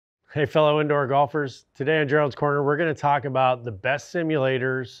Hey, fellow indoor golfers. Today on Gerald's Corner, we're going to talk about the best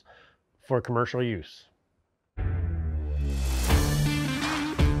simulators for commercial use. All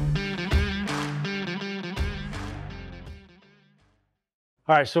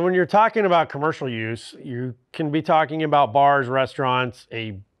right, so when you're talking about commercial use, you can be talking about bars, restaurants,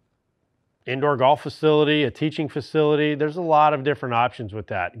 a indoor golf facility, a teaching facility. There's a lot of different options with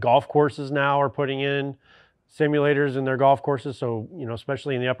that. Golf courses now are putting in simulators in their golf courses. So,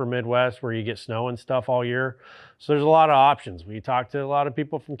 especially in the upper Midwest where you get snow and stuff all year. So there's a lot of options. We talked to a lot of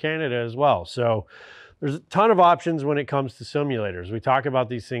people from Canada as well. So there's a ton of options when it comes to simulators. We talk about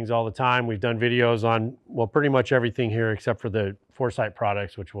these things all the time. We've done videos on, well, pretty much everything here except for the Foresight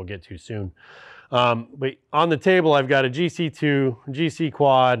products, which we'll get to soon. But on the table, I've got a GC2, GC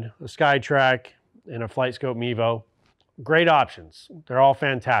Quad, a Skytrak, and a Flightscope Mevo. Great options. They're all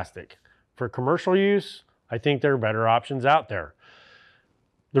fantastic. For commercial use, I think there are better options out there.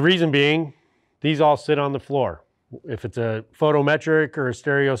 The reason being, these all sit on the floor. If it's a photometric or a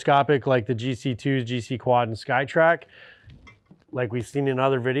stereoscopic like the GC2s, GC Quad, and Skytrak, like we've seen in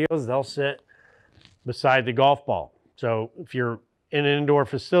other videos, they'll sit beside the golf ball. So if you're in an indoor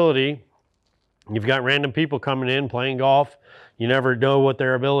facility, you've got random people coming in playing golf, you never know what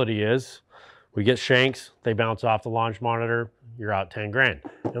their ability is. We get shanks, they bounce off the launch monitor, you're out 10 grand.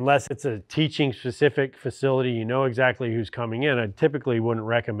 Unless it's a teaching specific facility, you know exactly who's coming in. I typically wouldn't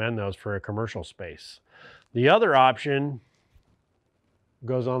recommend those for a commercial space. The other option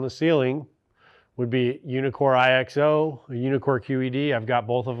goes on the ceiling would be Uneekor IXO, a Uneekor QED. I've got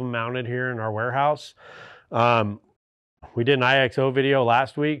both of them mounted here in our warehouse. We did an IXO video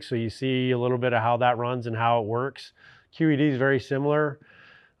last week, so you see a little bit of how that runs and how it works. QED is very similar.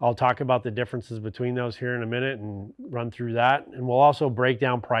 I'll talk about the differences between those here in a minute and run through that. And we'll also break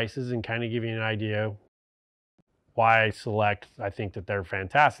down prices and kind of give you an idea why I think that they're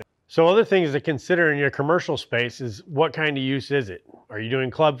fantastic. So other things to consider in your commercial space is what kind of use is it? Are you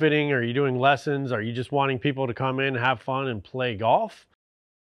doing club fitting? Are you doing lessons? Are you just wanting people to come in, have fun, and play golf?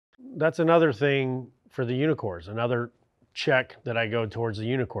 That's another thing for the Uneekors, another check that I go towards the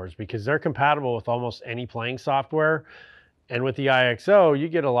Uneekors because they're compatible with almost any playing software. And with the IXO, you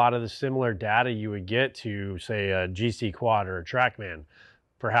get a lot of the similar data you would get to, say, a GC Quad or a TrackMan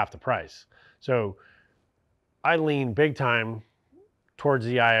for half the price. So I lean big time towards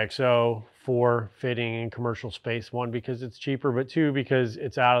the IXO for fitting in commercial space. One, because it's cheaper, but two, because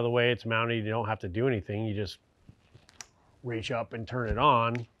it's out of the way, it's mounted, you don't have to do anything. You just reach up and turn it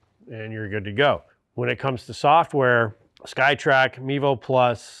on and you're good to go. When it comes to software, Skytrak, Mevo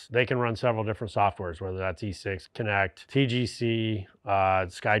Plus, they can run several different softwares, whether that's E6, Connect, TGC.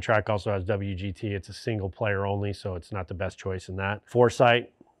 Skytrak also has WGT. It's a single player only, so it's not the best choice in that.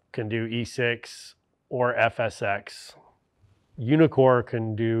 Foresight can do E6 or FSX. Uneekor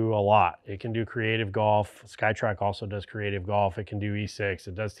can do a lot. It can do creative golf. Skytrak also does creative golf. It can do E6,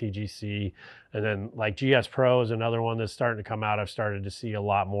 it does TGC. And then like GS Pro is another one that's starting to come out. I've started to see a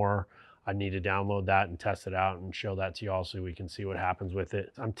lot more. I need to download that and test it out and show that to you all so we can see what happens with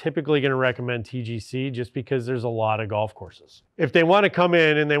it. I'm typically going to recommend TGC just because there's a lot of golf courses. If they want to come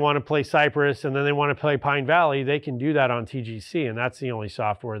in and they want to play Cypress and then they want to play Pine Valley, they can do that on TGC, and that's the only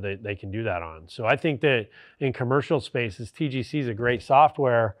software that they can do that on. So I think that in commercial spaces, TGC is a great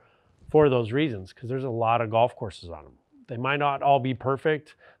software for those reasons because there's a lot of golf courses on them. They might not all be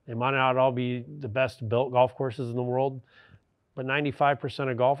perfect. They might not all be the best built golf courses in the world. But 95%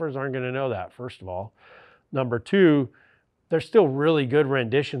 of golfers aren't going to know that, first of all. Number two, they're still really good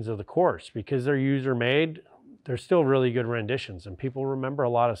renditions of the course because they're user made. They're still really good renditions and people remember a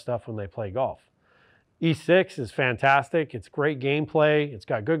lot of stuff when they play golf. E6 is fantastic. It's great gameplay. It's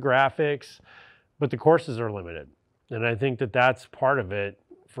got good graphics, but the courses are limited. And I think that that's part of it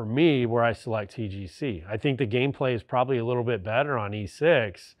for me where I select TGC. I think the gameplay is probably a little bit better on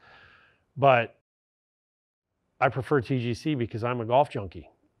E6, but I prefer TGC because I'm a golf junkie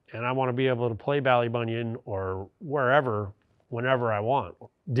and I want to be able to play Ballybunion or wherever, whenever I want.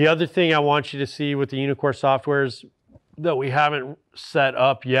 The other thing I want you to see with the Uneekor softwares that we haven't set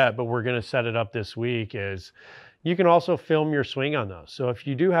up yet, but we're going to set it up this week, is you can also film your swing on those. So if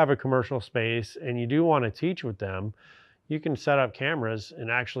you do have a commercial space and you do want to teach with them, you can set up cameras and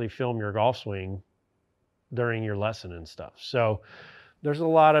actually film your golf swing during your lesson and stuff. So there's a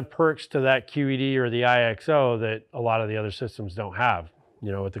lot of perks to that QED or the IXO that a lot of the other systems don't have.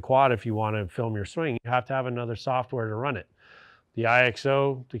 With the Quad, if you want to film your swing, you have to have another software to run it. The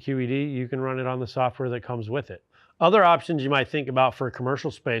IXO, the QED, you can run it on the software that comes with it. Other options you might think about for a commercial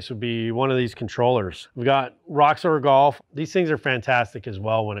space would be one of these controllers. We've got Roxor Golf. These things are fantastic as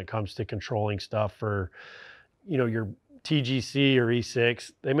well when it comes to controlling stuff for, your TGC or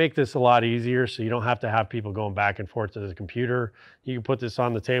E6, they make this a lot easier, so you don't have to have people going back and forth to the computer. You can put this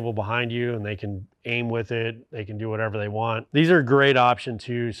on the table behind you and they can aim with it. They can do whatever they want. These are a great option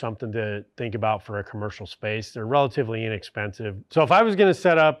too, something to think about for a commercial space. They're relatively inexpensive. So if I was going to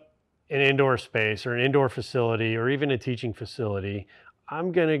set up an indoor space or an indoor facility or even a teaching facility,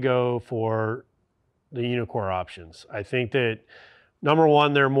 I'm going to go for the Uneekor options. I think that number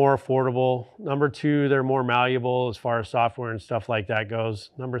one, they're more affordable. Number two, they're more malleable as far as software and stuff like that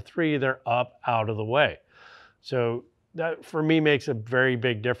goes. Number three, they're up out of the way. So that for me makes a very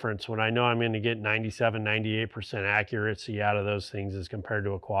big difference when I know I'm going to get 97, 98% accuracy out of those things as compared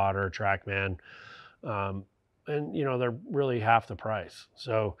to a quad or a TrackMan. And you know, they're really half the price.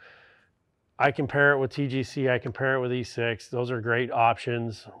 So I compare it with TGC, I compare it with E6. Those are great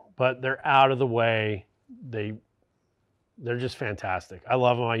options, but they're out of the way. They're just fantastic. I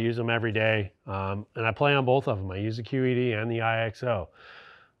love them. I use them every day. And I play on both of them. I use the QED and the IXO.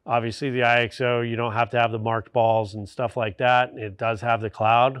 Obviously the IXO, you don't have to have the marked balls and stuff like that. It does have the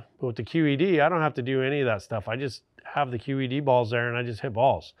cloud, but with the QED, I don't have to do any of that stuff. I just have the QED balls there and I just hit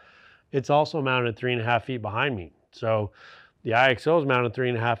balls. It's also mounted 3.5 feet behind me. So the IXO is mounted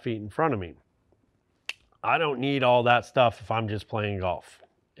 3.5 feet in front of me. I don't need all that stuff if I'm just playing golf.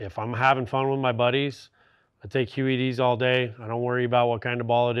 If I'm having fun with my buddies, I take QEDs all day. I don't worry about what kind of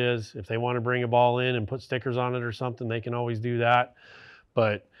ball it is. If they want to bring a ball in and put stickers on it or something, they can always do that.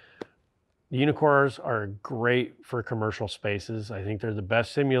 But the Uneekors are great for commercial spaces. I think they're the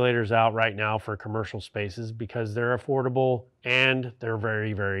best simulators out right now for commercial spaces because they're affordable and they're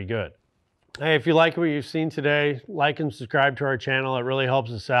very, very good. Hey, if you like what you've seen today, like and subscribe to our channel. It really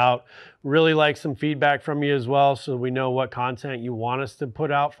helps us out. Really like some feedback from you as well so we know what content you want us to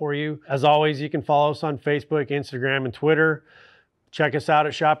put out for you. As always, you can follow us on Facebook, Instagram, and Twitter. Check us out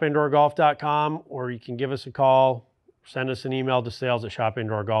at shopindoorgolf.com, or you can give us a call, send us an email to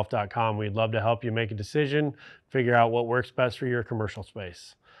sales@shopindoorgolf.com. We'd love to help you make a decision, figure out what works best for your commercial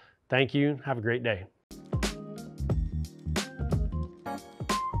space. Thank you. Have a great day.